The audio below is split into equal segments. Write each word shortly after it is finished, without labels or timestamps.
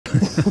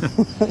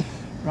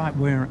Right,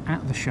 we're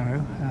at the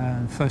show.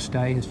 First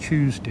day is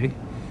Tuesday.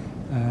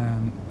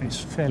 It's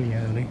fairly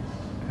early,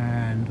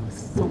 and we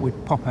thought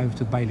we'd pop over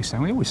to the Bailey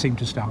stand. We always seem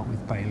to start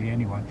with Bailey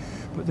anyway,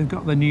 but they've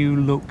got the new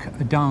look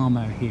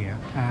Adamo here,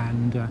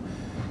 and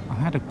I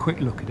had a quick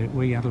look at it.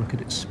 We had a look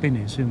at its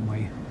spinners, didn't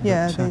we?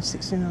 Yeah, the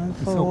 69.4.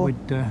 We thought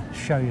we'd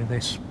show you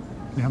this.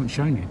 We haven't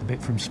shown you the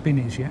bit from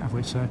spinners yet, have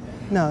we? So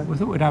no. We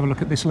thought we'd have a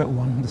look at this little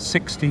one, the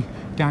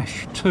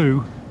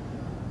 60-2.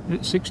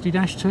 Is it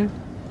 60-2?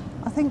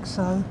 I think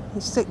so.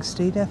 It's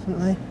 60,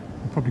 definitely.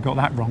 We probably got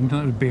that wrong.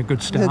 That would be a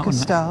good start. A good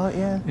start,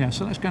 yeah. Yeah,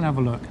 so let's go and have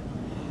a look.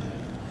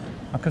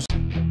 Because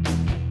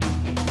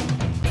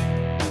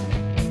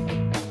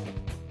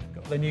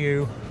got the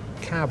new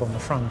cab on the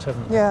front,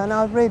 haven't we? Yeah, and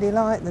I really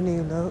like the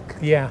new look.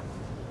 Yeah,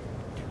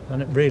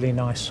 and a really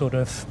nice sort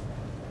of,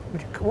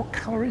 what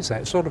colour is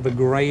that? Sort of a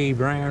grey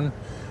brown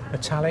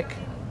metallic.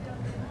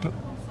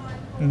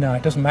 No,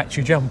 it doesn't match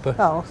your jumper.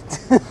 Oh.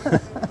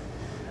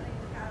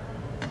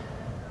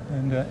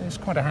 And it's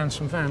quite a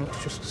handsome van.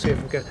 Let's just see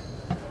if we get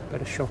a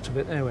better shot of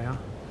it. There we are.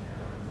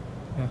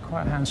 Yeah,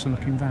 quite a handsome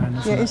looking van,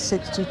 isn't it? Yeah, it's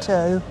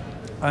 62.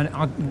 And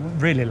I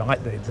really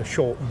like the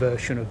short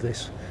version of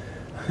this.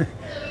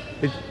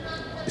 The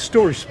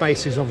storage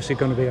space is obviously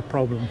going to be a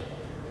problem,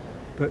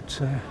 but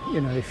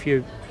you know, if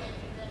you're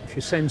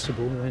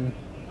sensible, then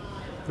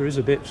there is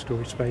a bit of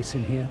storage space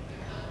in here.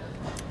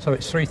 So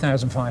it's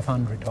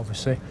 3,500,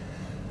 obviously.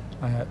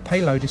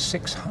 Payload is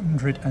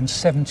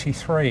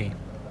 673.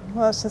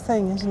 Well, that's the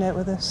thing, isn't it,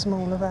 with a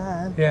smaller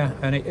van? Yeah,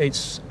 and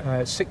it's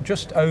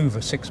just over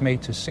 6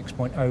 metres,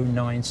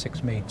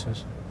 6.096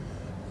 metres.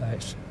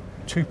 It's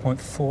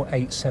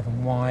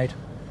 2.487 wide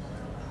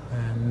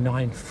and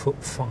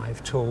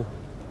 9'5" tall.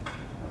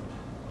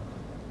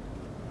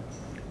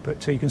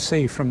 But you can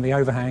see from the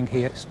overhang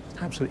here, it's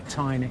absolutely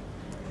tiny.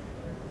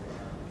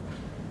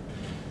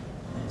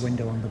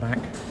 Window on the back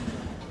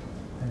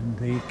and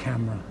the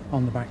camera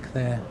on the back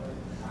there.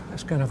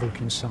 Let's go and have a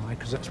look inside,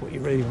 because that's what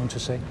you really want to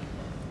see.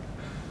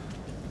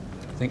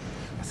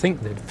 I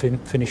think they'd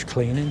finished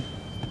cleaning,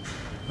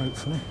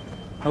 hopefully.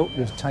 Oh,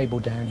 there's a table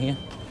down here.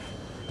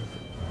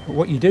 But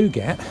what you do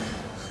get,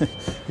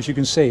 as you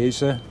can see,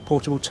 is a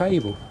portable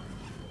table.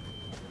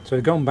 So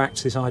we've gone back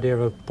to this idea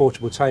of a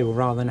portable table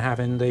rather than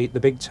having the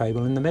big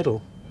table in the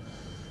middle.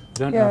 I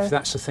don't know if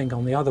that's the thing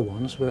on the other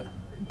ones, but...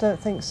 I don't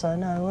think so,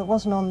 no. It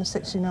wasn't on the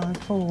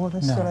 69.4,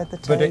 they still had the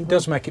table. But it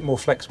does make it more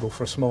flexible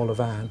for a smaller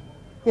van.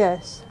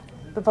 Yes,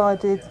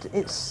 provided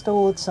it's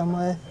stored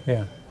somewhere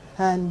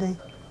handy.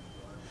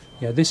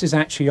 Yeah, this is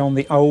actually on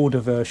the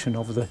older version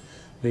of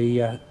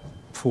the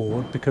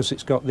Ford, because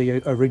it's got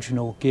the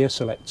original gear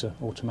selector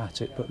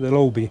automatic, but they'll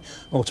all be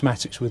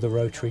automatics with a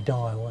rotary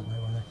dial, won't they,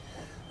 when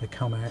they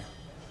come out.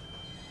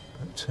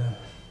 But,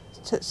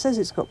 it says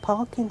it's got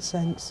parking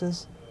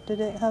sensors. Did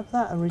it have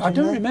that originally? I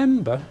don't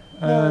remember.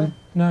 No,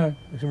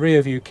 it's a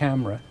rear view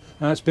camera.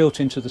 Now it's built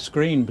into the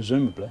screen,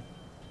 presumably.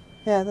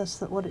 Yeah,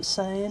 that's what it's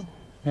saying.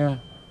 Yeah.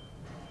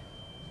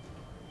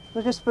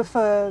 I just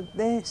prefer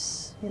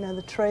this, you know,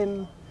 the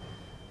trim,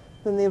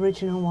 than the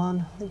original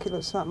one. I think it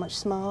looks that much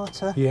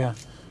smarter. Yeah,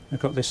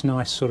 they've got this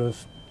nice sort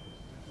of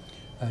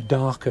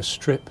darker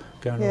strip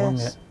going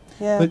along it.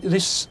 Yeah. But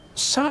there's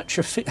such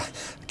a I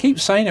keep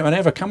saying it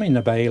whenever I come in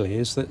the Bailey,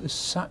 is that there's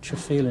such a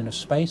feeling of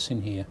space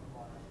in here.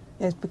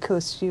 Yes,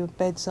 because your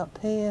bed's up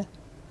here.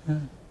 Yeah.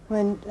 I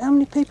mean, how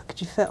many people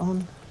could you fit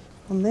on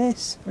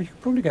this? Well, you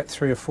could probably get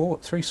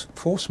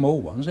four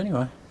small ones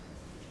anyway.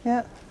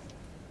 Yeah.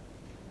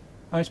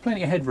 Oh, there's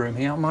plenty of headroom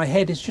here. My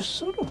head is just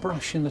sort of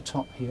brushing the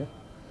top here,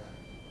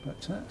 but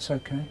that's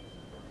okay.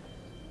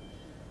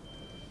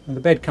 And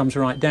the bed comes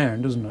right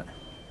down, doesn't it?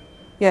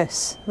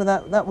 Yes, well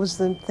that was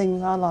the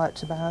thing I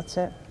liked about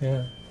it.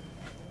 Yeah.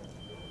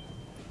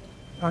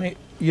 I mean,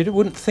 you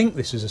wouldn't think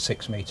this is a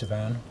 6 metre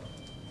van.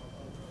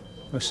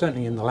 Well,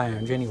 certainly in the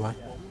lounge anyway.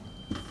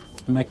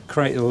 And they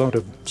create a lot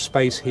of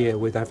space here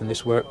with having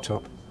this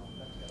worktop.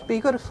 But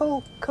you've got a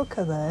full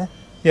cooker there.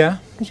 Yeah.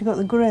 Because you've got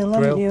the grill,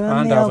 haven't you,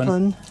 and the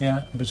oven.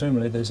 Yeah, and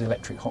presumably there's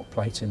electric hot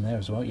plate in there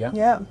as well, yeah.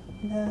 Yeah,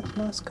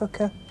 nice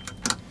cooker.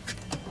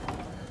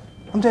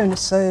 I'm doing a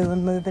sew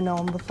and moving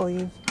on before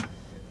you...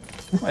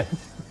 Well,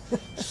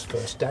 it's the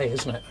first day,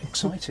 isn't it?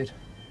 Excited.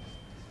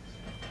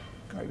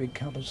 Great big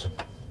cupboards.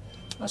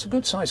 That's a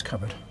good sized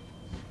cupboard.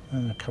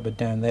 And a cupboard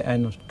down there,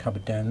 and a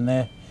cupboard down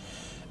there.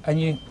 And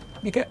you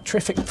get a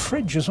terrific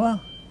fridge as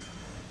well.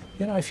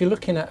 You know, if you're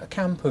looking at a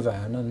camper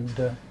van and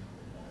you're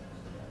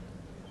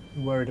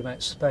worried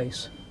about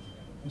space,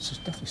 this is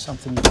definitely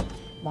something you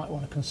might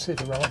want to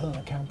consider rather than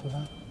a camper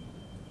van.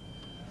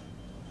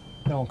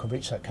 No one can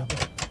reach that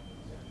cupboard.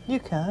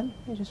 You can,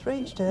 you just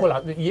reached it.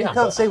 Well, yeah. You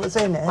can't see what's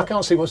in it. I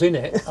can't see what's in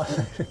it. I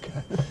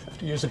have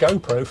to use a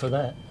GoPro for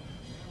that.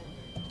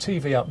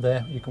 TV up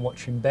there, you can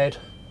watch in bed.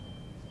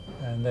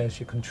 And there's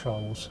your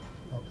controls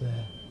up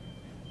there.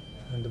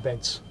 And the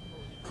bed's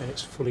in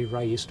its fully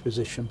raised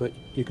position, but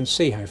you can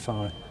see how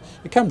far.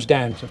 It comes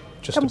down to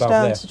just above there.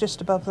 Comes down to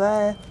just above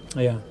there.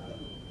 Yeah.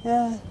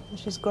 Yeah,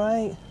 which is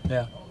great.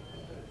 Yeah.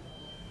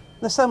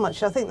 There's so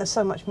much. I think they're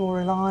so much more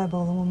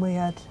reliable than when we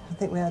had. I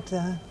think we had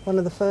one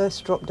of the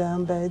first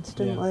drop-down beds,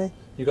 didn't we?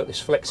 You got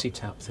this flexi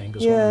tap thing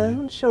as well. well. Yeah,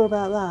 I'm not sure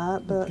about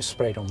that, but it's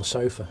sprayed on the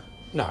sofa.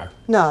 No.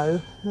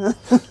 No. Well,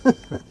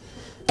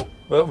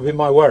 that would be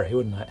my worry,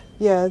 wouldn't it?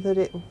 Yeah, that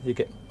it. You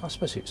get. I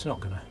suppose it's not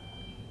going to.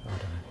 I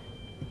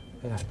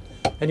don't know.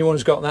 Yeah. Anyone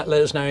who's got that,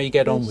 let us know how you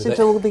get on with it. Seems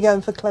to all be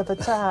going for clever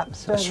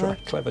taps. That's don't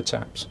right, clever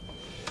taps.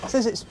 It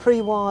says it's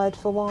pre-wired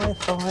for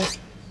Wi-Fi.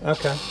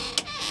 Okay.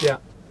 Yeah. I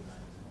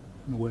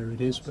don't know where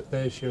it is, but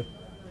there's your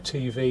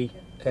TV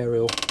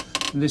aerial.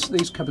 And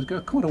these cupboards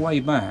go quite a way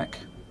back.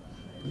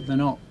 But they're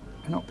not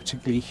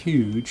particularly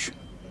huge.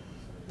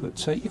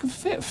 But you can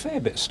fit a fair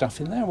bit of stuff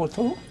in there, I would have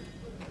thought.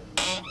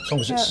 As long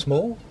as it's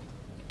small.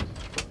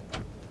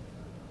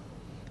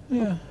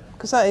 Yeah.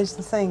 Because that is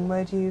the thing,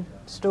 where do you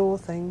store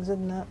things,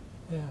 isn't it?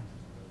 Yeah.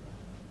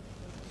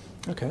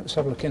 Okay, let's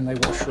have a look in the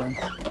washroom.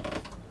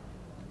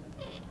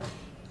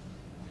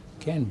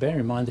 Again, bear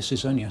in mind this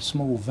is only a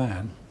small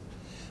van.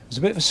 There's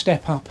a bit of a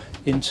step up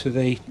into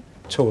the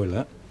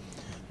toilet.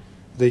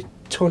 The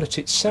toilet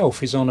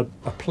itself is on a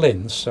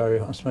plinth,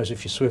 so I suppose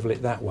if you swivel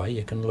it that way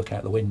you can look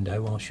out the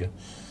window whilst you're...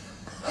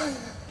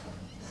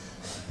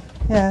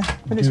 Yeah,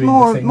 but it's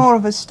more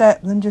of a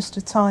step than just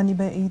a tiny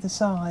bit either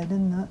side,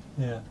 isn't it?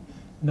 Yeah.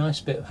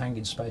 Nice bit of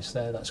hanging space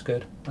there, that's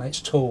good. And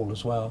it's tall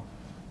as well.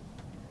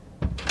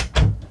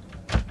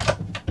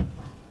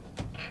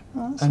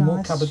 Oh, that's and nice.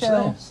 more cupboards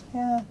Shelves.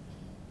 there.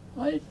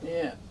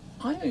 Yeah.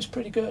 I think it's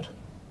pretty good.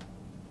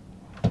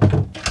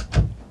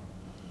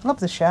 Love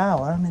the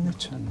shower. I mean,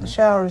 the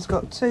shower has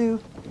got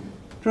 2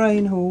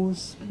 drain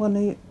holes,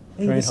 one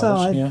either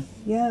side. Holes,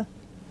 yeah.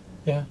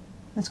 Yeah.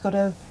 It's got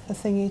a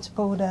thingy to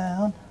pull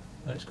down.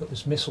 And it's got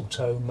this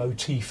mistletoe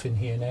motif in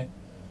here now.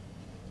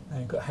 And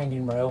you've got a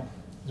hanging rail.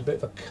 There's a bit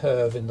of a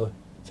curve in the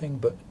thing,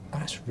 but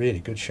that's a really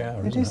good shower,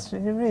 isn't it? It is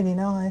really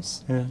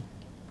nice. Yeah.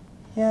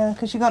 Yeah,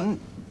 because you've got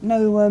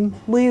no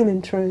wheel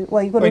intrude.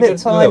 Well, you've got a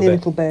tiny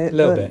little bit.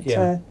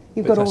 Yeah.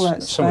 You've got all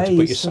that space. Somewhere to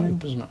put your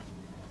soap, isn't it?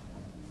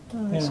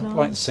 Oh, that's nice.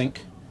 Like the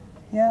sink.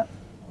 Yeah.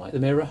 Like the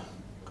mirror.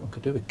 God, I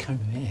could do with comb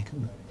here,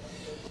 couldn't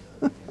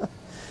I?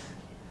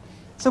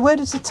 So where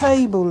does the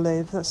table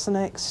live? That's the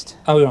next.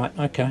 Oh right,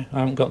 okay. I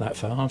haven't got that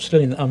far. I'm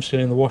still in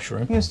the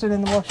washroom. You're still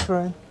in the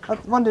washroom. I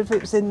wondered if it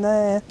was in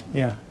there.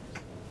 Yeah.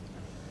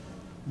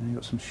 And you've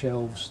got some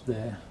shelves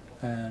there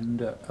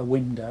and a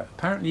window.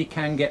 Apparently you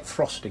can get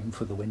frosting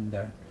for the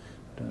window.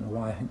 I don't know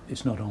why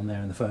it's not on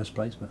there in the first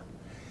place, but.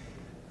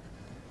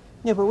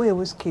 Yeah, but we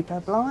always keep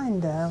our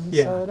blind down.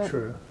 Yeah, so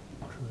true.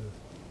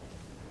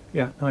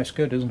 Yeah, nice,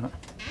 good, isn't it?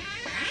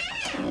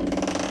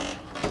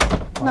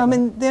 No, I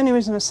mean, the only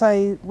reason I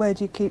say where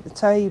do you keep the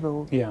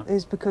table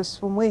is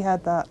because when we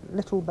had that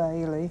little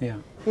Bailey,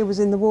 it was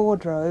in the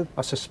wardrobe.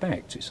 I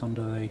suspect it's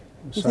under the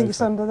sofa. You think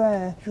it's under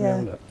there?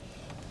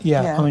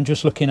 Yeah, I mean,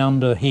 just looking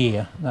under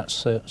here,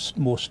 that's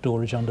more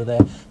storage under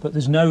there. But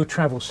there's no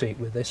travel seat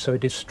with this, so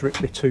it is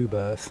strictly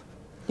 2-berth.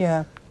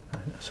 Yeah.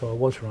 So I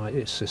was right,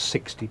 it's a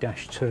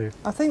 60-2.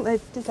 I think they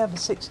did have a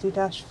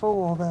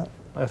 60-4, but...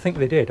 I think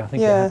they did. I think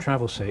they had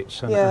travel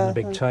seats and a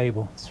big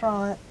table. That's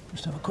right.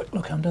 Just have a quick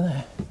look under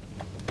there.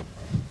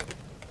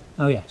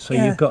 Oh yeah, so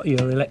you've got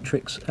your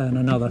electrics and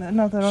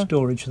another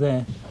storage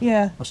there.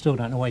 Yeah. I still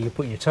don't know where you're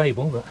putting your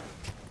table, but...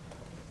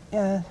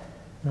 Yeah.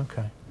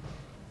 Okay.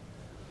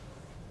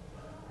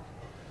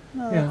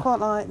 No, I quite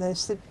like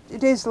this.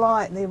 It is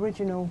like the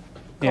original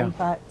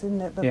compact,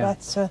 isn't it? But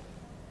better.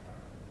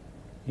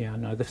 Yeah,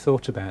 no, they've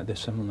thought about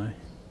this, haven't they?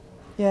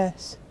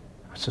 Yes.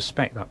 I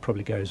suspect that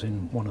probably goes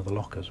in one of the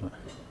lockers, but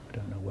I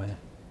don't know where.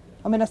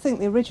 I mean, I think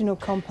the original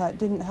compact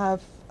didn't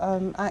have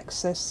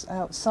access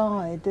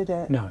outside, did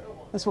it? No.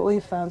 That's what we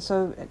found.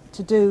 So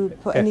to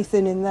put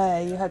anything in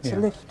there, you had to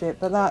lift it.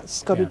 But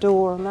that's got a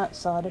door on that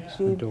side, I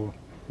presume. A door.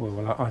 Well,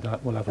 we'll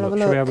have a look.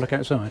 Shall we have a look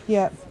outside?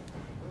 Yeah.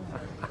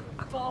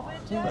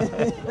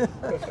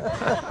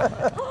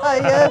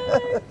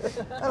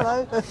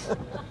 Hello.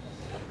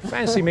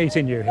 Fancy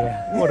meeting you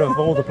here. What of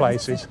all the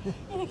places?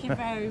 You're looking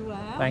very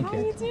well. Thank you. How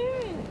are you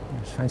doing?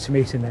 It's fancy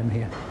meeting them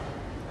here.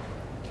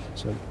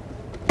 So,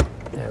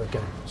 there we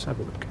go. Let's have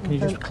a look. Can you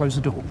just close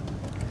the door?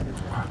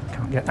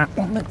 Can't get that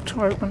one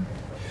to open.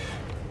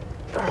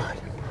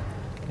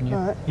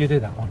 Can you do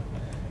that one?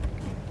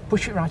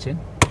 Push it right in.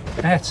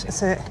 That's it.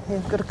 That's it.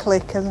 You've got a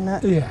click, hasn't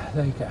it? Yeah,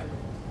 there you go.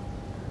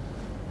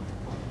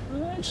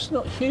 It's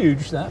not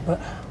huge, that, but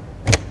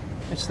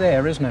it's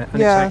there, isn't it?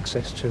 And it's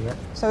access to it.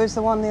 So is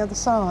the one the other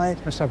side?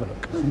 Let's have a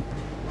look.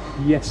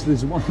 Yes,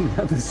 there's one on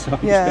the other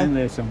side down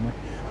there somewhere.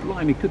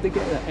 Blimey, could they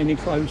get that any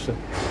closer?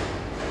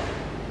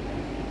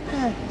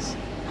 Yes.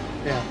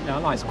 Yeah, no, I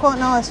like it's quite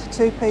nice for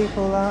 2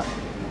 people, that.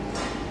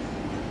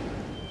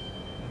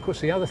 Of course,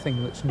 the other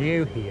thing that's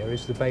new here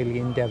is the Bailey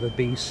Endeavour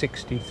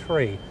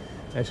B63.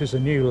 This is a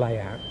new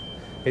layout.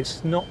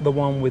 It's not the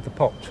one with the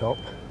pop top.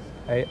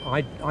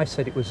 I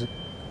said it was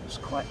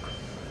quite...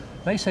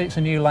 They say it's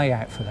a new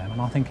layout for them,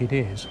 and I think it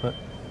is, but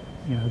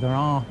you know, there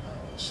are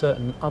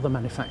certain other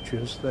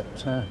manufacturers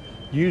that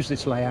use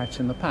this layout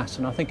in the past,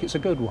 and I think it's a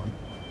good one.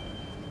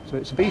 So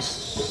it's a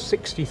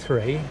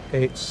B63,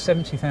 it's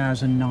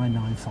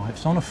 70,995,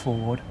 it's on a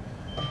Ford,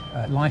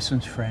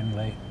 license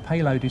friendly,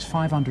 payload is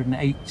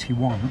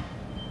 581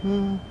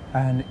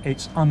 and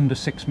it's under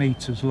 6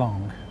 metres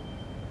long.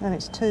 And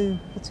it's for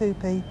two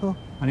people.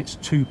 And it's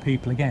 2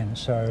 people again,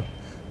 so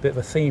a bit of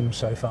a theme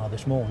so far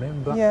this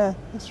morning. But yeah,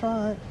 that's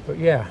right. But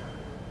yeah,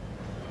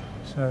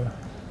 so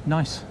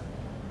nice.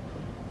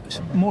 It's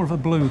more of a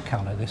blue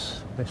colour,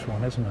 this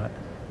one, isn't it?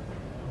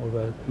 Or of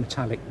a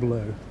metallic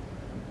blue.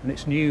 And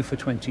it's new for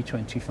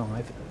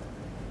 2025.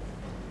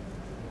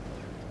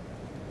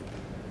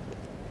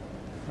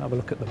 Have a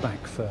look at the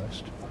back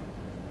first.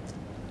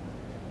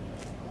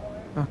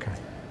 Okay.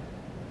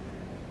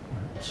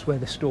 That's where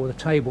they store the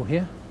table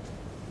here.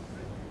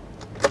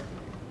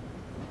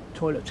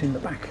 Toilet's in the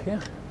back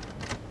here.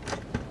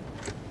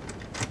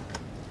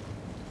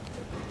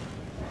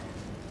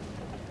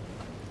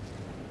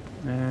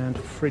 And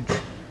fridge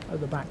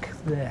at the back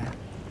there.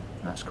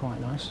 That's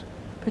quite nice.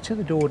 Picture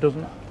the door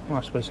doesn't, well,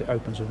 I suppose it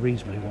opens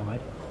reasonably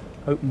wide.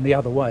 Open the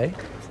other way.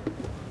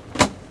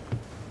 I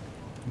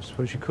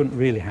suppose you couldn't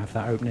really have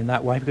that opening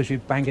that way because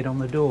you'd bang it on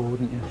the door,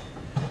 wouldn't you?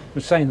 I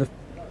was saying the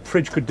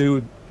fridge could do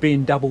with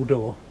being double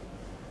door.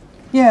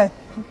 Yeah,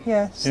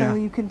 so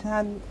you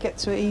can get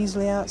to it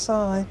easily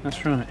outside.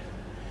 That's right.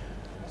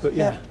 But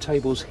yeah,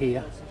 tables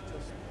here.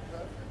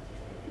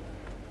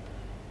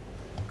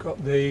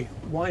 Got the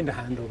winder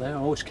handle there. I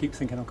always keep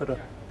thinking I've got to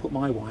put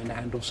my winder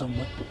handle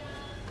somewhere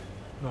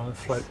rather than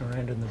floating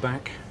around in the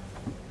back.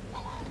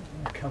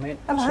 Come in.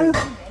 Hello.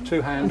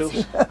 Two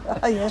handles.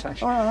 Oh, yeah.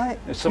 All right.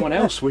 There's someone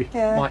else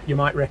you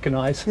might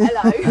recognise.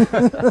 Hello.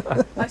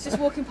 I was just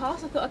walking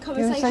past. I thought I'd come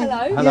and say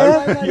hello.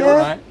 Hello. You're all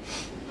right.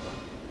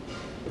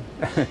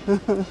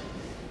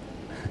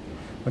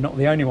 We're not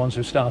the only ones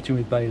who are starting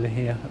with Bailey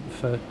here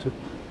at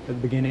the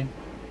beginning.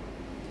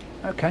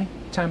 Okay,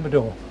 tambour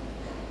door.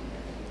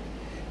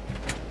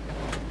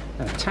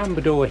 Now, the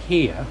tambour door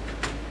here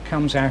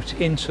comes out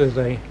into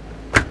the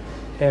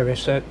area,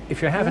 so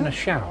if you're having a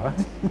shower,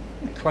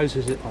 it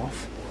closes it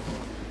off.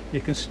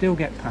 You can still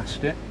get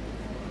past it.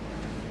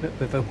 A little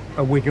bit of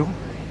a wiggle.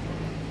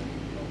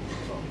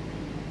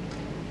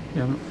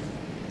 Yeah.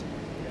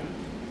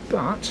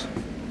 But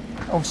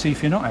obviously,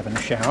 if you're not having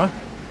a shower,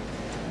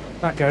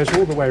 that goes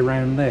all the way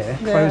around there,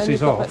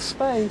 closes off, that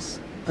space.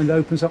 And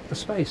opens up the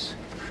space.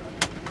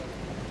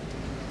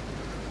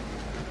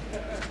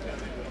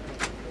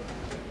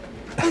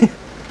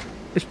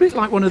 It's a bit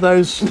like one of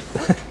those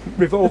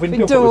revolving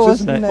doors,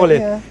 isn't it?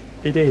 Well,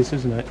 it is,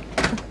 isn't it?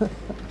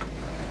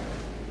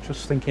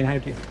 Just thinking, how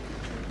do you...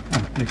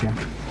 Oh, there you go.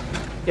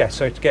 Yeah,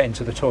 so to get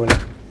into the toilet,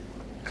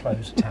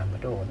 close the tambour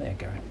door, there you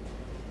go.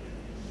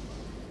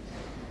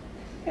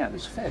 Yeah,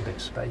 there's a fair bit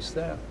of space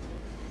there.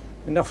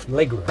 Enough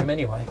leg room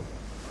anyway.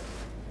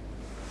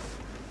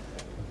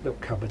 Little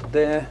cupboard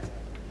there.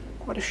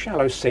 Quite a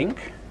shallow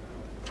sink.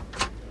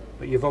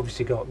 But you've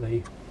obviously got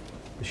the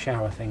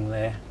shower thing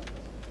there.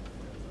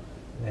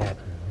 There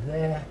and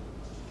there.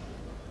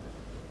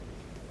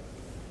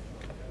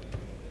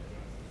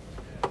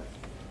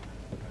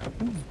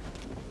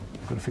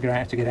 Got to figure out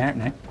how to get out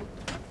now.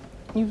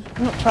 You're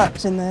not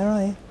trapped in there,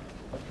 are you?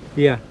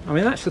 Yeah, I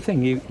mean that's the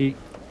thing.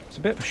 It's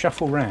a bit of a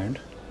shuffle round,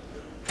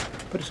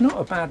 but it's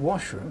not a bad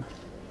washroom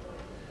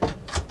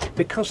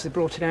because they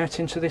brought it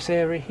out into this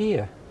area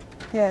here.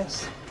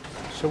 Yes.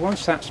 So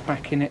once that's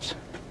back in its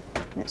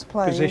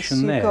place,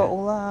 position there, you've got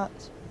all that.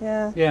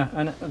 Yeah. Yeah,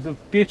 and the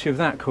beauty of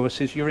that, of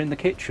course, is you're in the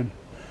kitchen,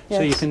 yes.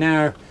 So you can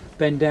now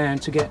bend down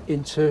to get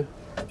into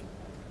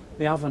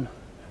the oven.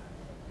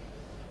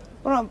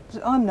 What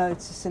I'm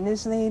noticing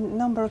is the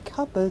number of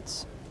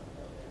cupboards.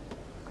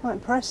 Quite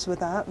impressed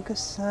with that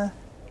because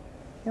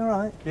you're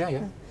right.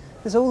 Yeah.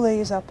 There's all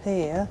these up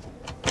here.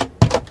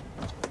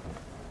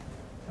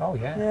 Oh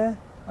yeah. Yeah.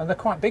 And they're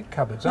quite big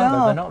cupboards, aren't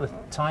they? They're not the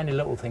tiny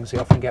little things you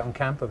often get on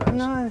campervans.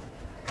 No.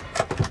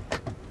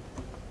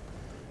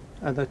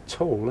 And they're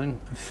tall and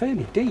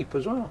fairly deep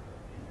as well.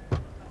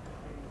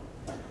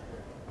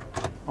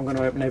 I'm going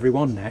to open every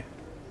one now.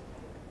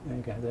 There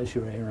you go, there's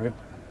your air room.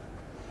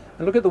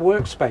 And look at the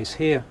workspace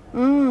here.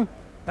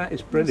 That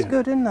is brilliant. It's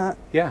good, isn't that?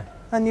 Yeah.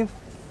 And you've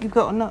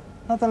got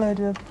another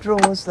load of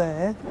drawers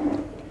there.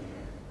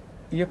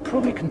 You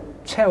probably can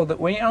tell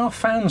that we are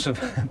fans of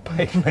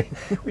Bailey.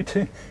 We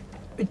do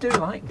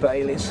like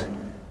Baileys.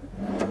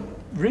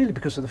 Really,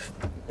 because of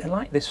they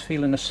like this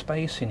feeling of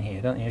space in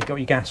here, don't you? You've got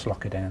your gas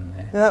locker down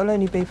there. That will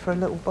only be for a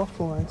little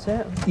bottle, won't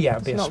it? Yeah,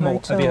 it'd be a small,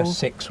 it'd be a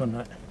 6,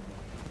 wouldn't it?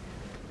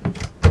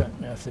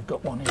 Don't know if they've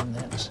got one in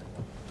there. Let's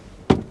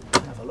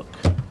have a look.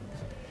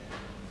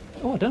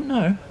 Oh, I don't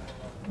know.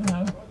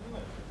 No.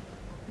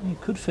 You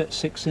could fit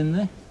 6 in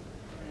there.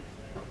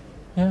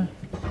 Yeah.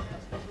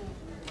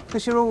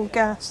 Because you're all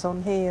gas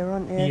on here,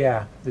 aren't you?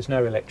 Yeah, there's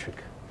no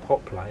electric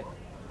hot plate.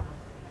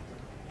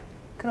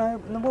 Can I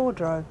open the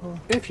wardrobe? Or?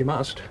 If you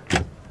must.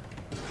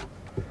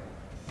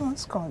 Oh,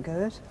 that's quite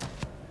good.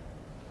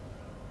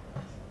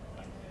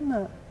 Isn't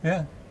it?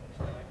 Yeah.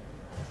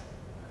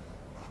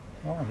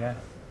 Oh, yeah.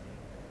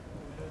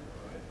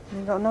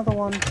 You've got another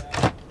one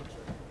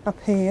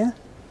up here.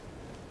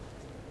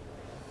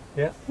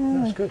 Yeah,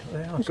 that's good.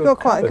 They are You've good got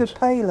quite cupboards. a good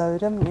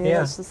payload, haven't you? Yeah.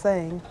 That's the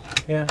thing.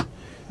 Yeah.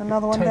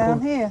 Another one Table-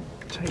 down here.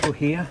 Table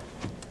here.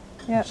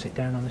 Yeah. Sit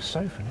down on this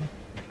sofa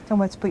now.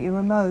 Somewhere to put your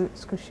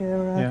remotes because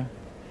your Yeah.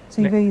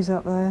 TV's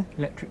up there.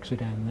 Electrics are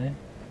down there.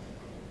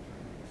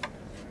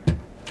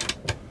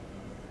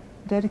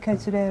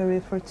 Dedicated area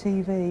for a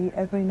TV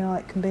every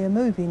night can be a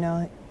movie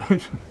night.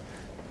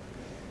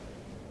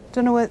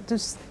 Don't know what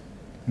does.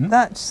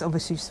 That's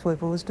obviously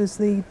swivels. Does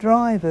the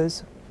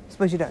drivers? I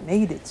suppose you don't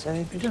need it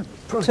to. You don't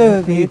Two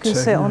of you can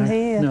sit on no.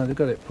 here. No, they've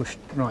got it pushed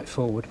right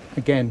forward.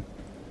 Again,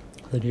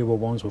 the newer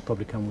ones will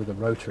probably come with a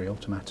rotary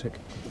automatic.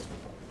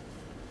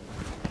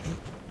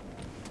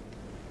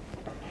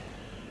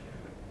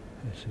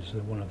 This is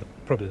one of the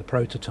probably the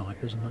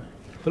prototype, isn't it?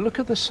 But look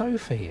at the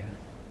sofa here.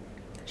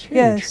 It's huge.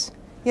 Yes.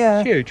 Yeah.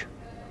 It's huge.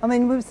 I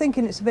mean, we were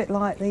thinking it's a bit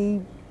like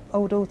the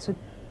old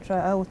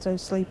auto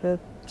sleeper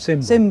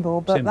Symbol.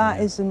 symbol, but Symbol, that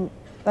yeah. isn't.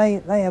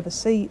 They have a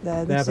seat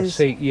there. They have a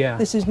seat, yeah.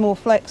 This is more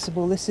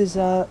flexible. This is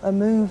a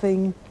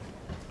moving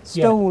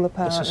stool,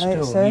 apparently. It's a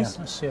it stool, yeah. says.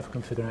 Let's see if I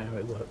can figure out how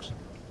it works.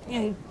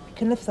 Yeah, you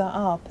can lift that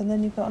up, and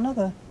then you've got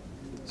another.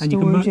 And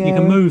you can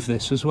area. move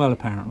this as well,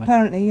 apparently.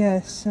 Apparently,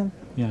 yes.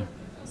 Yeah.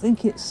 I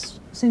think it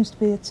seems to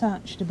be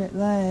attached a bit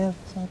there,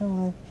 so I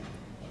don't want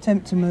to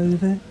attempt to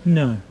move it.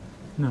 No,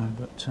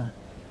 but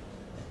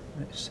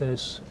it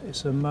says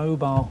it's a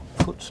mobile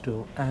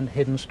footstool and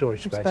hidden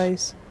storage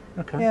space.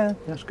 Okay, Yeah.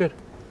 that's good.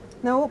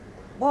 Now,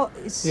 what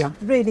is Yeah.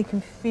 really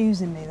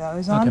confusing me though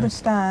is I Okay.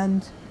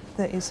 understand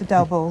that it's a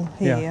double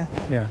here,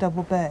 Yeah.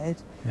 double bed.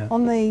 Yeah.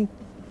 On the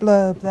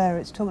blurb there,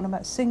 it's talking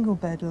about single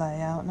bed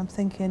layout, and I'm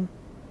thinking,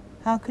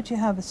 how could you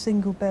have a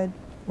single bed?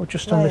 Well,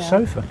 just on this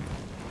layout? sofa.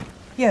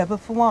 Yeah, but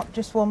for what?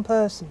 Just one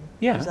person?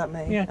 Yeah. What does that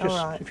mean? Yeah, just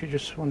All right. if you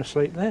just want to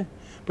sleep there.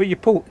 But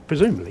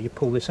presumably you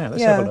pull this out.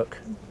 Let's Yeah. have a look.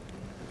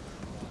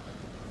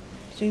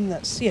 I assume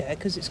that's, yeah,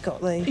 because it's got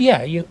the...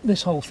 Yeah,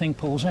 this whole thing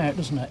pulls out,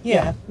 doesn't it?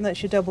 Yeah, and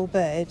that's your double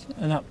bed.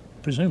 And that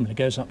presumably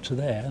goes up to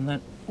there, and that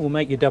will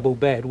make your double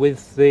bed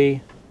with the...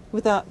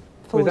 With that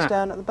falls that.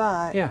 down at the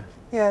back. Yeah.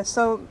 Yeah,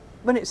 so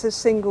when it says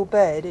single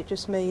bed, it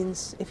just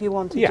means if you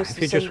wanted Yeah, just if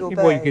a you just, single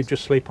well, you bed. could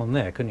just sleep on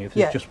there, couldn't you, if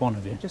Yeah. there's just one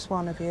of you. Just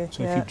one of you,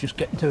 So yeah. if you just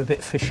get into a bit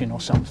of fishing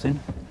or something.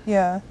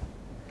 Yeah.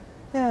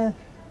 Yeah.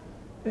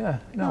 Yeah,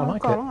 no, Oh, I I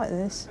like quite it. like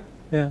this.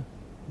 Yeah.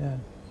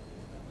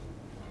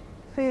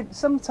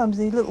 Sometimes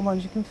the little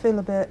ones you can feel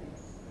a bit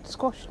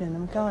squashed in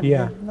them, can't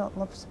Yeah. you? Not a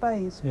lot of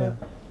space, Yeah.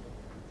 but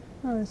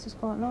no, this is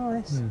quite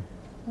nice.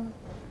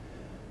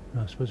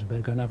 I suppose we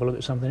better go and have a look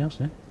at something else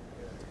now.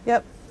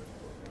 Yep.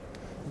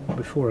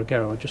 Before I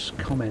go, I'll just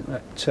comment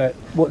that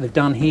what they've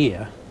done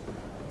here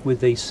with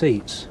these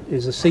seats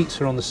is the seats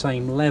are on the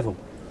same level.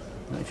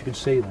 I don't know if you can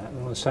see that,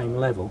 they're on the same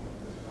level.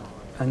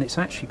 And it's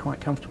actually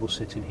quite comfortable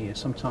sitting here.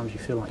 Sometimes you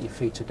feel like your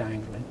feet are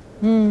dangling.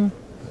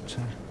 But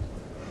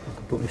I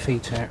can put my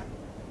feet out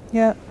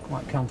Yeah.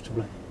 quite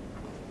comfortably.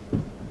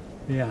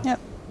 Yeah, Yep.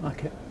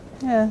 like it.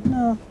 Yeah,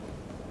 no.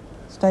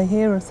 Stay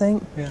here, I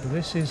think. Yeah. So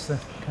this is the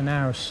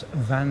Knaus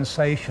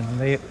Vansation.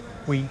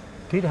 We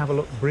did have a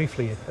look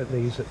briefly at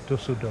these at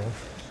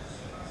Dusseldorf.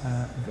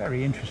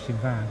 Very interesting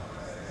van.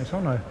 It's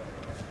on a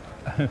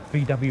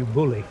VW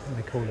Bully,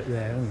 they call it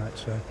there, and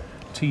that's a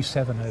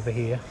T7 over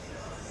here.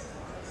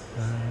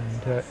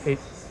 And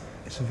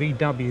it's a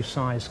VW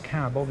size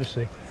cab,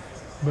 obviously,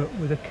 but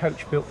with a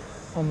coach built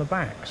on the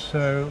back,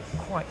 so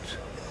quite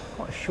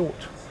a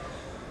short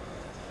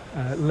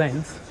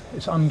length.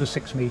 It's under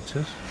 6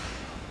 metres.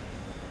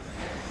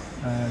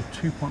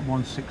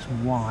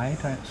 2.16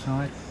 wide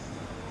outside,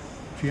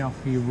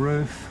 GLP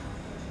roof,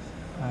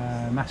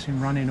 mass in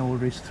running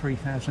order is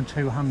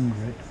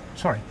 3,200,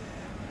 sorry,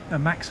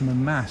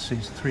 maximum mass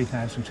is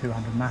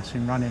 3,200, mass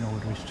in running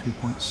order is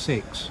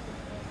 2.6.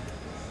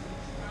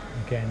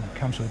 Again,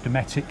 comes with a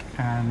Dometic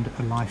and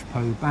a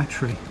LifePo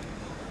battery.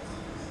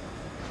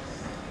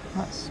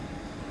 That's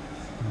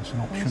That's an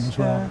option as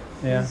well.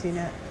 Yeah, easy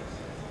net.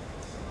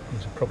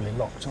 these are probably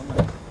locked on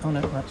that. Oh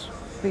no, that's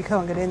But you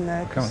can't get in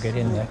there. can't get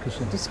in there because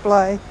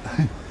Display.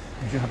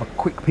 you have a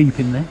quick peep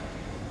in there.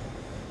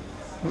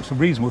 Looks a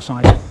reasonable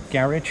sized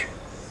garage.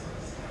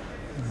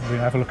 We'll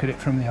have a look at it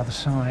from the other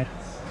side.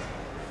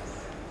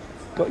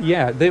 But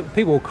yeah,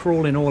 people were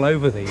crawling all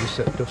over these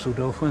at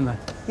Dusseldorf, weren't they?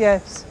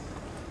 Yes.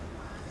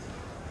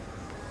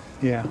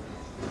 Yeah.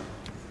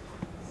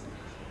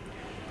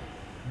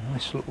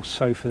 Nice little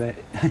sofa there.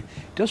 It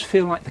does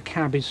feel like the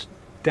cab is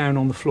down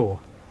on the floor,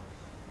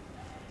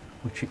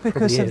 which it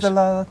Because probably of is. the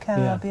lower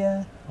cab,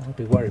 yeah. I'd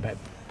be worried about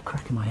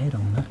cracking my head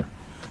on that.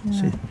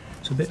 Yeah.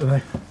 It's a bit of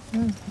a...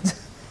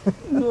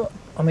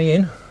 I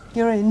mean,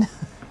 You're in.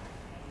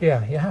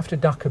 yeah, you have to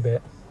duck a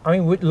bit. I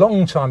mean,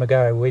 long time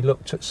ago we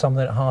looked at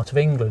something at Heart of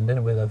England,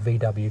 didn't we, with a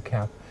VW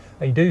cab.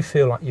 And you do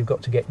feel like you've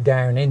got to get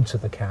down into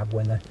the cab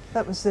when they...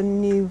 That was the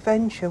new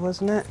venture,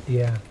 wasn't it?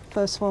 Yeah,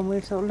 First one we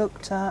sort of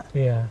looked at.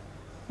 yeah,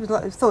 It was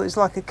like, I thought it was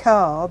like a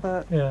car,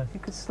 but yeah. you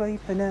could sleep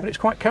in But it. it's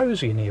quite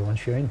cosy in here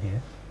once you're in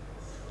here.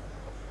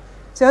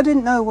 See, I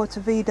didn't know what a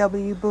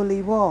VW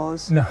Bully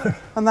was. No.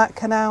 And that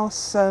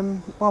Knaus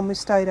one we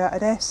stayed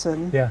at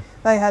Essen, Yeah.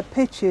 they had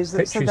pictures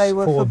that said they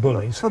were for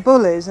bullies. For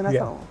bullies, and I Yeah.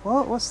 thought,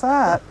 what? What's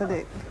that? But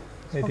it's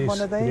one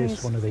of these. It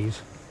is one of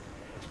these.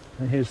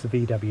 And here's the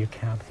VW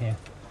cab here.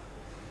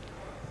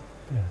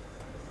 Yeah.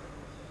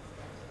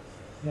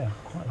 Yeah,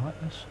 quite like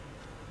this.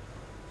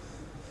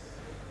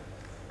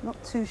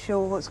 Not too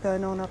sure what's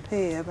going on up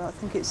here, but I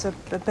think it's a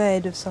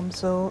bed of some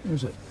sort.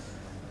 Is it?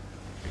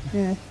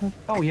 Yeah.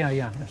 Oh yeah,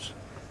 yeah.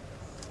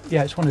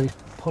 Yeah, it's one of these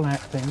pull-out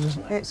things,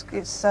 isn't it?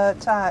 It's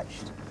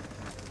attached.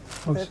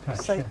 Oh, The it's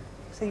attached, yeah.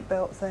 seat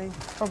belt thing.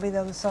 Probably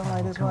the other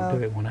side as I well. can't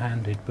do it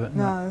one-handed, but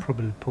No. that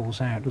probably pulls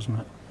out, doesn't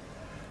it?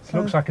 So-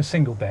 Looks like a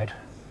single bed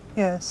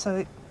Yeah, so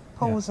it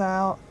pulls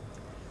out.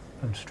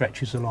 and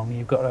stretches along.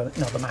 You've got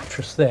another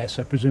mattress there,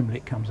 so presumably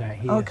it comes out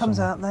here. Oh, it comes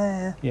somewhere. out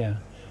there. Yeah.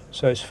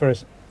 So it's for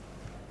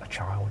a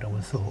child, I would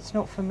have thought. It's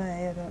not for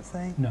me, I don't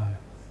think. No.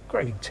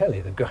 Great big telly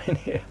they've got in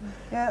here.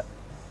 Yep.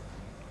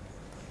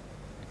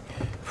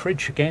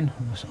 Fridge again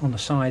on the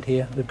side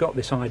here. They've got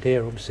this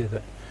idea, obviously,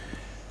 that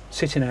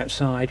sitting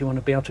outside you want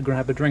to be able to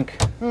grab a drink.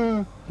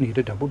 Need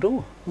a double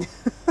door. You've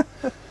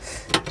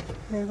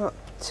got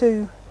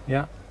two.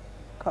 Yeah.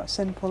 Quite a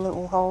simple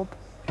little hob.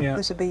 Yeah.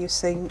 This would be your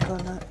sink,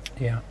 wouldn't it?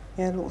 Yeah.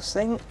 Yeah, little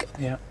sink.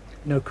 Yeah.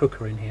 No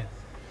cooker in here.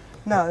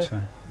 No.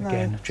 But, no,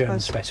 again, German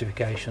suppose-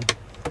 specification.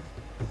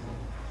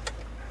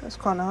 That's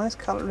quite nice,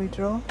 cutlery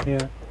drawer.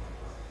 Yeah.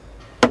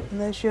 And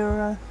there's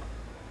your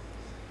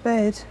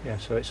bed. Yeah.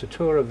 So it's a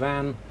Tourer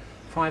van,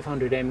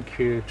 500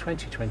 MQ,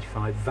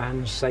 2025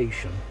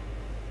 Vansation.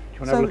 Do you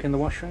want to have a look in the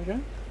washroom, Joe?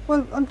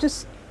 Well, I'm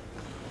just...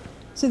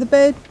 See, the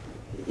bed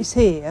is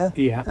here.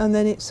 Yeah. And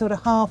then it's sort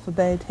of half a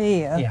bed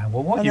here. Yeah.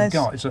 Well, what and you've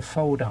there's- got is a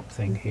fold-up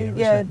thing here.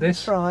 Yeah, isn't it? This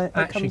that's right. It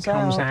actually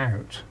comes comes out.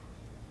 out.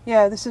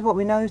 Yeah, this is what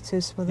we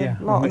noticed with Yeah,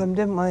 a lot and of them,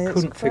 didn't we? It's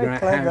Couldn't figure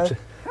very out clever.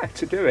 how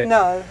to do it.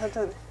 No, I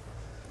don't.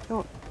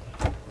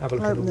 Have a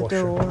look Open at the the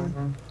door.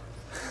 washroom.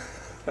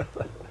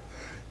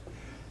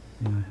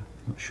 No,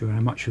 not sure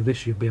how much of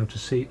this you'll be able to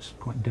see. It's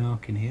quite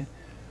dark in here.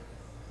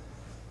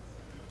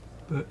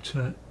 But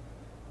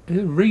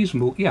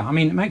reasonable. Yeah, I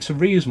mean it makes a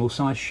reasonable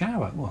size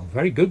shower. Well,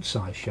 very good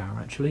size shower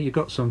actually. You've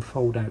got some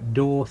fold-out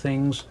door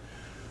things.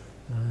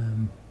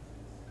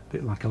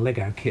 Bit like a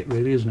Lego kit,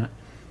 really, isn't it?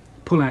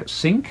 Pull-out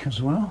sink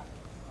as well.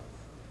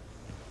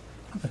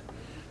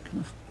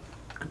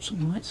 Got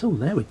some lights. Oh,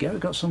 there we go. We've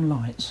got some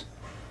lights.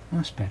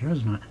 That's better,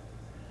 isn't it?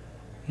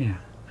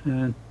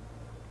 Yeah.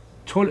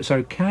 Toilet's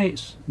okay.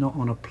 It's not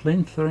on a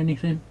plinth or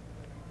anything.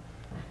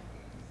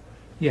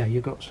 Yeah,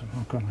 you've got some.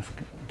 Oh God, I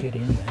forgot to get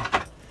in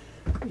there.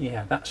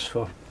 Yeah, that's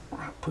for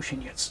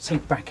pushing your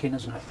sink back in,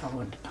 isn't it?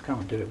 I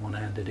can't do it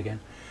one-handed again.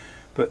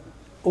 But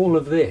all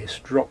of this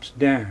drops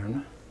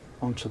down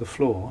onto the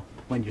floor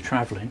when you're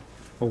travelling,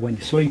 or when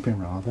you're sleeping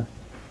rather.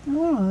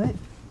 All right.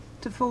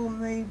 To form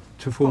the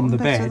the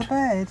bits bed. of the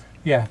bed.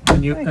 Yeah,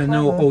 and clever.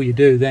 all you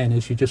do then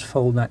is you just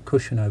fold that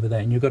cushion over there,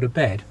 and you've got a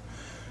bed,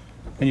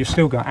 and you've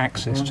still got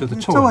access to the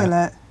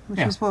toilet. Which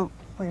Yeah. is what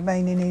you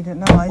mainly need at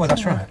night. Well,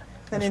 that's isn't it? right.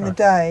 Then That's in right. the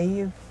day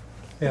you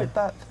put Yeah. it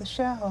back for the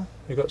shower.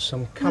 You've got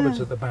some cupboards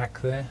Yeah. at the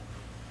back there.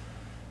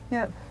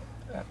 Yep.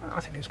 I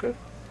think it's good.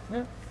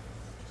 Yeah.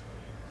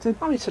 So-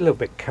 I mean, it's a little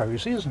bit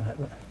cosy, isn't it?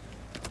 But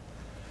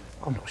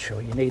I'm not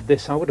sure you need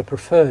this. I would have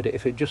preferred it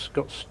if it just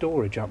got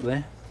storage up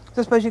there.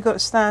 So I suppose you've got to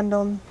stand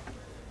on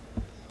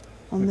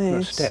You've got a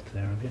this. step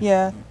there, have you?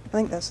 Yeah, I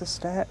think that's a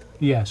step.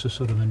 Yeah, it's a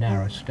sort of a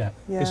narrow step.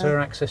 Yeah. Is there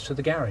access to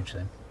the garage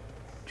then,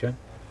 Joe?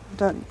 I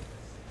don't.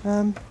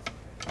 Well,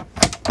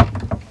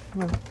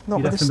 not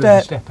You'd with have a to move step.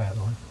 the step out of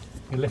the way.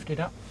 You lift it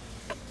up?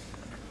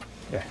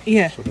 Yeah.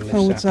 Yeah, Sort of lifts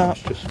folds that up.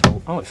 much, just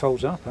fold. Oh, it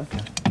folds up, okay.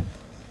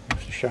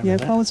 Have to show me Yeah,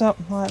 that. folds up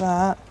like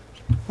that,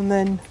 and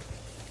then.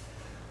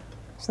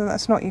 So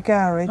that's not your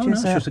garage, Oh, no, is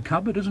it's it? just a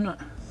cupboard, isn't it?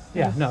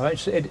 Yeah, no,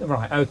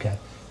 right, okay.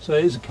 So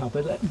it is a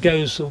cupboard that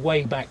goes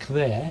way back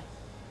there.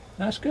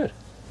 That's good.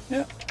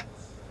 Yeah.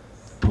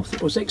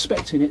 I was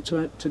expecting it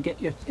to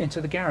get you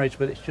into the garage,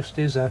 but it just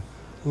is a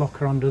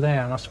locker under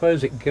there, and I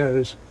suppose it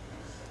goes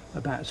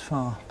about as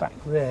far back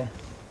there.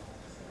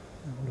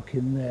 Have a look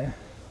in there.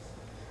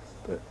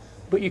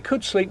 But you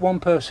could sleep one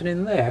person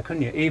in there,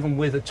 couldn't you? Even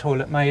with a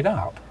toilet made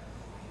up.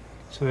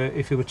 So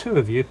if there were two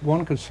of you,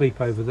 one could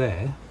sleep over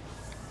there.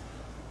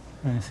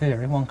 And in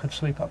theory, one could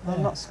sleep up there.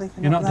 I'm not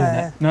sleeping You're up not doing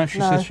there. it? No, she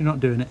No. says you're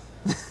not doing it.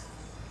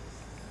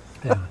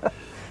 Yeah.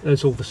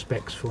 There's all the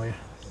specs for you.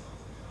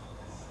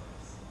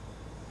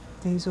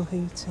 Diesel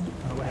heating.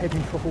 Oh, we're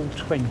heading for hall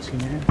 20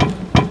 now.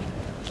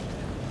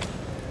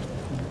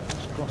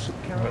 Classic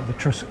Caravan. The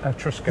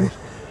Etrusco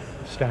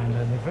stand,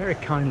 and they're very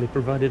kindly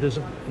provided us a...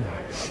 No.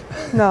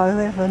 No,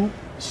 they haven't.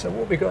 So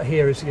what we got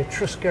here is the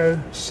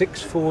Etrusco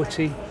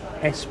 640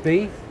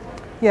 SB.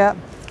 Yeah.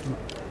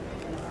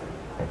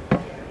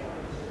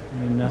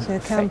 In Is there a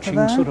camper fetching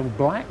there? sort of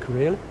black,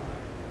 really.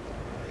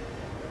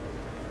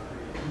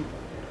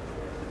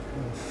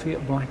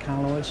 Fiat black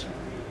alloys.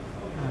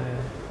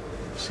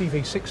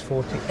 CV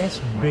 640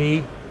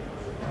 SB,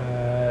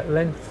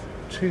 length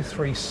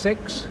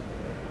 236,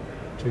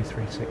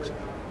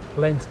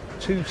 length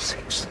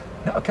 26,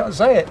 No, I can't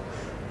say it.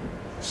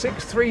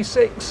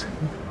 636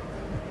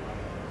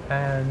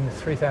 and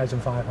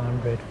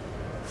 3,500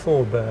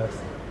 4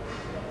 berth.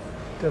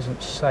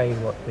 Doesn't say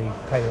what the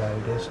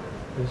payload is.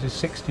 This is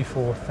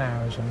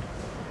 64,000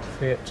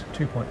 Fiat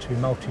 2.2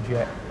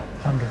 multi-jet,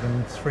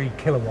 103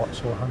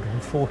 kilowatts or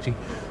 140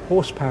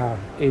 horsepower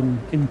in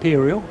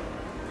Imperial.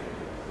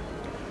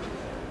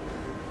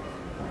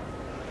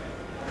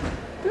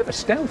 Bit of a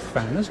stealth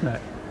fan, isn't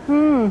it? I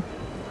don't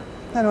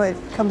know if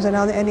it comes in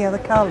any other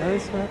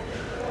colours, but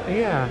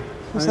Yeah.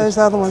 because those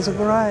other ones are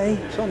grey.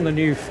 It's on the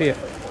new Fiat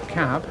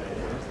cab.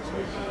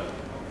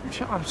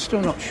 Which I'm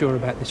still not sure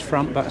about this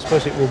front, but I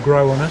suppose it will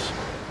grow on us.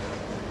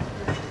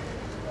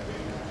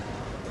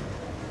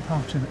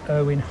 Part of the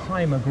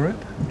Owenheimer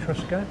Group,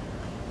 Etrusco.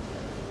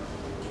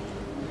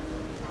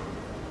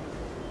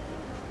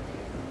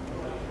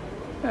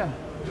 Yeah.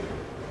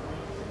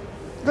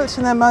 Looked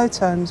in their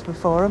motorhomes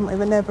before, haven't we?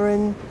 But never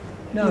in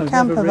No, the I've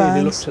camper never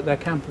really vans. looked at their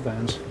camper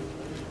vans.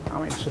 I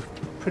mean, it's a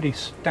pretty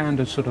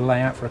standard sort of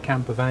layout for a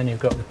camper van. You've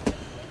got the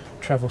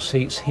travel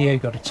seats here,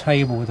 you've got a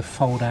table with a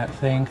fold-out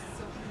thing,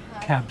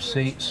 cab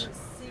seats.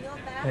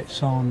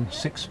 It's on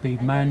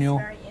 6-speed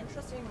manual.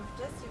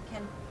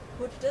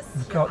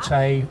 We've got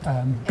a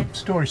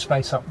storage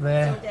space up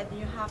there. So that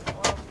you have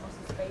also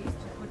space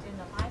to put in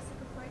a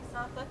bicycle, for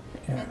example.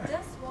 Yeah. And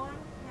this one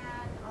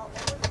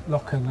can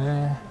Locker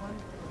there.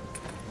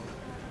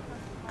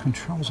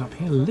 Controls up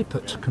here,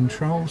 Lippert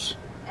controls.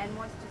 and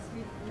wants to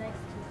sleep next to,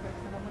 for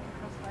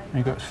example, And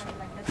you've got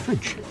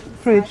fridge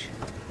Fridge.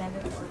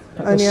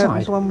 at Only the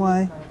opens side. one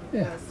way.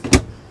 Yeah.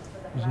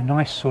 There's a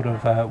nice sort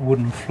of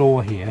wooden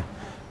floor here,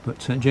 but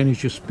Jenny's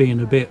just being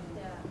a bit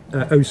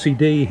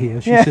OCD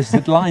here. She Yeah. says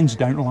the lines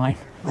don't line.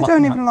 They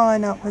don't even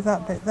line up with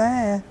that bit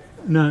there.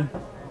 No,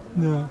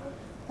 no.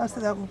 I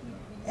think that would,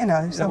 you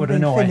know, would something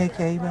annoy.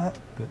 finicky, but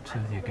But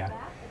there you go.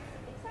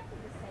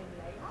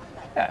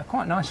 Yeah,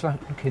 quite nice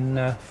looking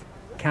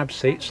cab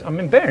seats. I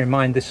mean, bear in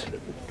mind this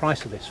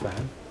price of this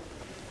van.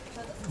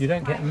 You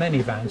don't get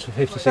many vans for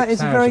 56,000. that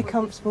is a very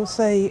comfortable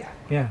seat.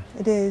 Yeah,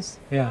 It is.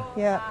 yeah.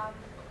 Yeah.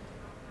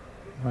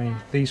 I mean,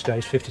 these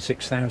days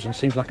 56,000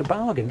 seems like a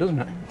bargain, doesn't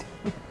it?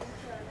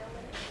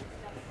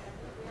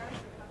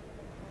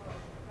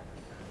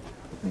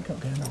 What have we got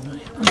going on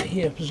there? Under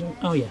here,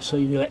 oh yeah, so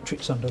the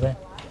electric's under there.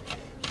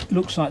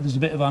 Looks like there's a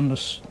bit of under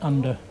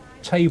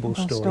table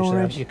storage there.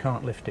 storage. You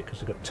can't lift it because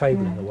they've got a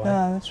table in the way.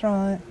 No, that's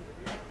right.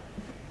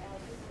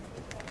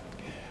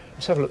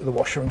 Let's have a look at the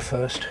washroom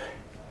first.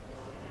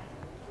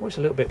 Always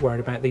a little bit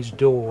worried about these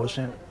doors.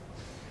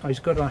 Oh, it's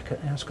got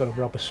a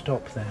rubber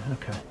stop there.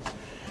 Okay.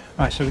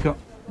 Right, so we've got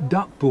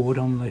duckboard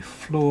on the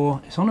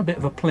floor. It's on a bit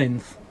of a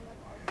plinth,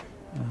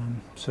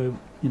 so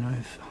you know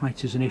if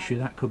height is an issue,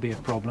 that could be a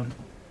problem.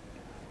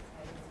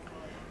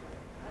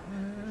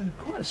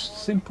 Quite a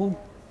simple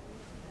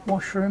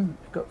washroom.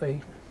 You've got the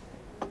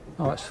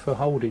that's for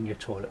holding your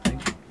toilet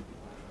thing.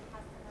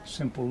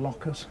 Simple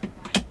lockers.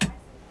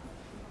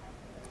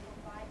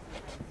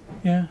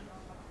 Yeah.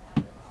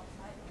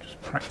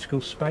 Just practical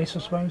space, I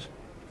suppose.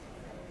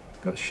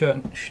 Got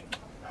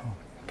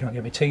can't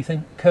get my teeth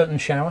in. Curtain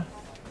shower.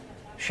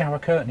 Shower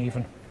curtain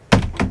even.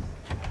 And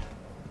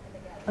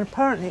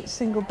apparently it's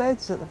single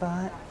beds at the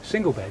back.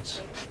 Single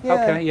beds. Yeah.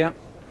 Okay, yeah.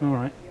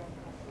 Alright.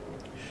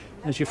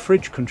 There's your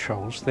fridge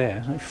controls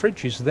there. Your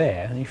fridge is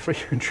there and your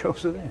fridge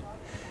controls are there.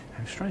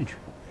 How strange.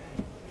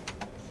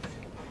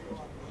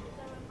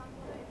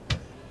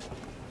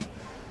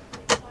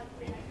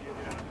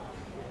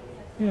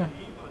 Yeah.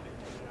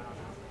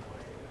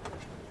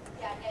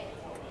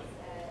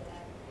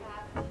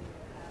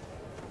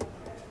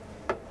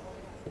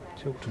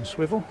 Tilt and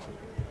swivel.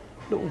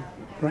 Little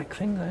rack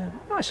thing there.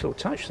 Nice little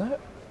touch that.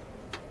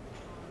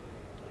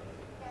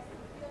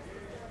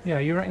 Yeah,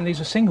 you reckon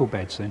these are single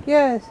beds then?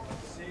 Yes.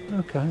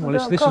 Okay, well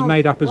this is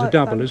made up as a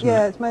double, isn't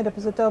Yeah, it? it's made up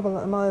as a double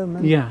at the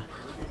moment. Yeah.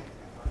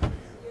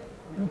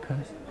 Okay.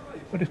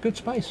 But it's good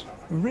space. It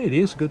really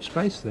is good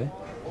space there.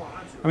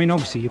 I mean,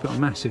 obviously you've got a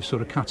massive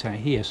sort of cutout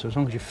here, so as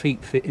long as your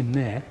feet fit in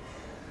there,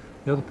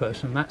 the other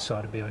person on that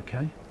side will be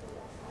okay.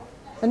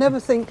 I never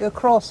think a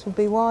cross would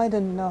be wide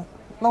enough,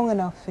 long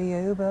enough for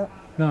you, but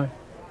No.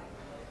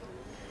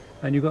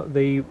 And you've got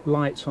the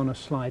lights on a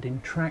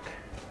sliding track.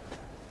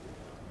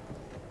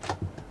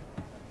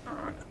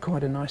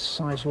 Quite a nice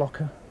size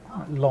locker,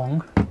 quite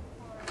long,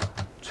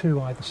 2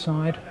 either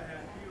side.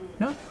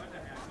 No,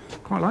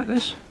 quite like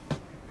this.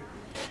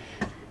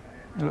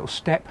 A little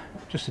step,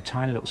 just a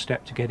tiny little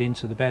step to get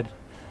into the bed.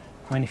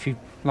 I mean, if you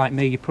like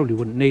me, you probably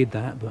wouldn't need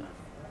that, but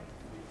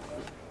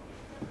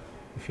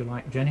if you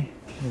like Jenny,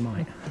 you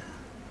might.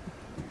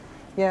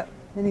 yeah.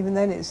 And even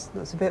then,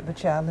 that's a bit of a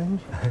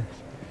challenge. Do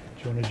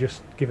you want to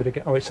just give it a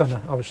go? Oh, it's on.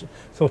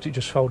 Thought it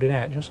just folded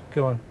out. Just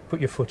go on, put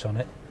your foot on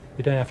it.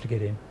 You don't have to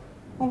get in.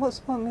 Well, what's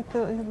the point of me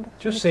putting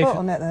Just my see foot if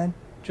on it then?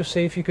 Just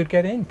see if you could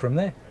get in from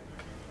there.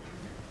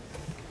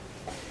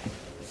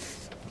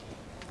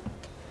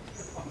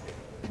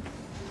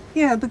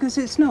 Yeah, because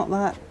it's not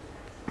that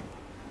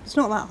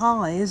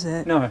high, is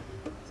it? No.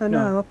 So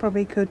no. no, I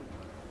probably could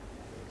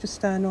just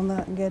stand on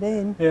that and get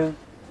in. Yeah.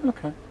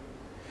 Okay.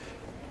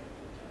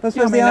 I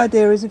suppose the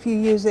idea is if you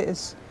use it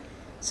as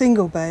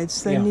single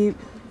beds, then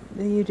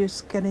you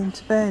just get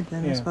into bed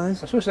then, I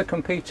suppose. I suppose they're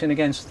competing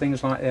against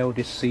things like the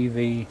eldest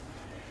CV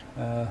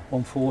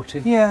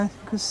 140. Yeah,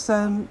 because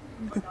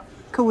they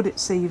called it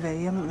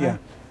CV, haven't they?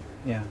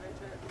 Yeah.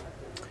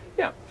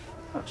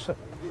 That's a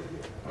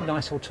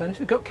nice alternative.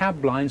 They've got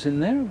cab blinds in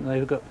there, haven't they?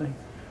 They've got the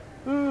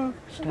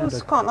standard.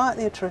 It's quite like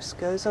the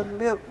Etruscos. I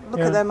look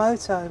at their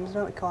motorhomes,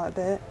 don't we, quite a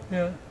bit?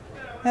 Yeah.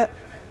 Yep.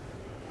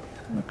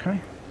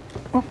 Okay.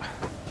 Oh.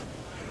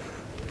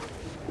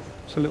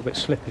 It's a little bit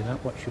slippy,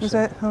 that, what you Is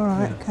said. it? All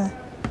right, okay.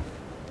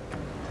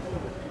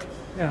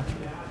 Yeah.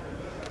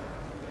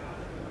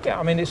 Yeah,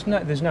 I mean,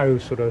 there's no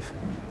sort of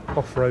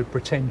off-road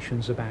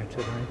pretensions about it.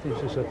 Right?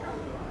 This is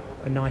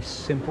a nice,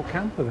 simple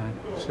camper van.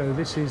 So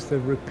this is the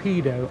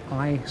Rapido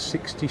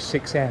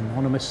i66M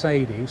on a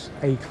Mercedes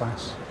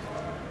A-Class.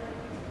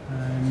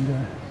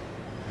 And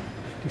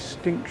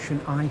Distinction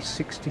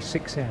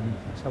i66M.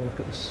 Let's have a look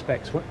at the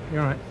specs. What?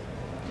 You're right.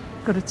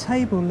 Got a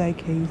table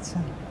leg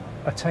heater.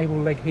 A table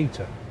leg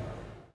heater.